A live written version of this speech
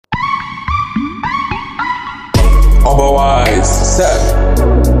Sir,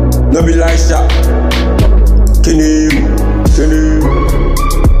 no be like shot. Can you?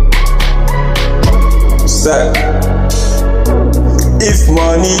 Sir, if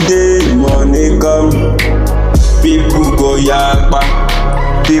money dey, money come. People go yakpa,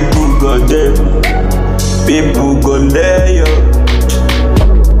 people go dead, people go lay yo.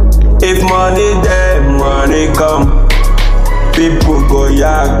 If money dey, money come. People go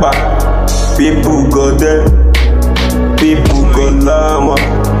yakpa, people go dead, people go lama.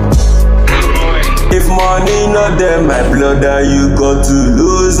 If money not there, my brother, you got to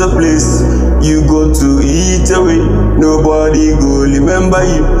lose a place. You go to eat away. Nobody go remember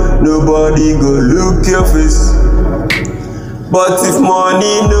you. Nobody go look your face. But if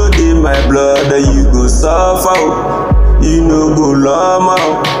money no dey, my brother, you go suffer. You no go lama.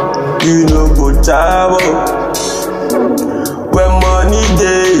 You no go chabo. When money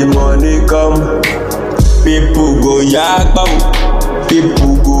dey, money come. People go yakba.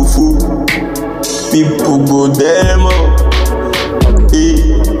 People go fool. People go demo.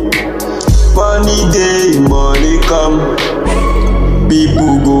 Money day, money come.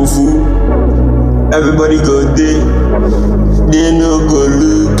 People go fool. Everybody go day. They no go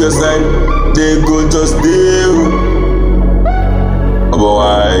look your side. They go just deal.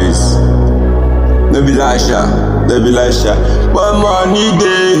 Otherwise, no be like sha, no be like sha. But money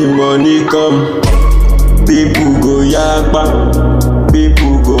day, money come. People go yakba.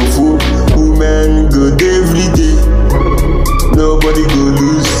 People go fool. Women go every day. Nobody go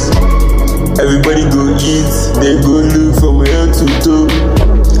lose. Everybody go eat. They go look from head to toe.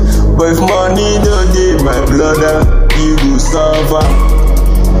 But if money no dey, my brother, you go suffer.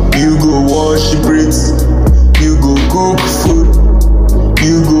 You go wash bricks. You go cook food.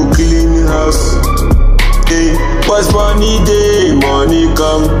 You go clean house. Hey, but money dey, money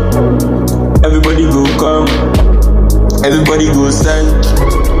come. Everybody go come. Everybody go send.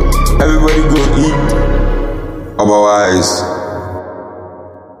 Everybody go eat. Otherwise,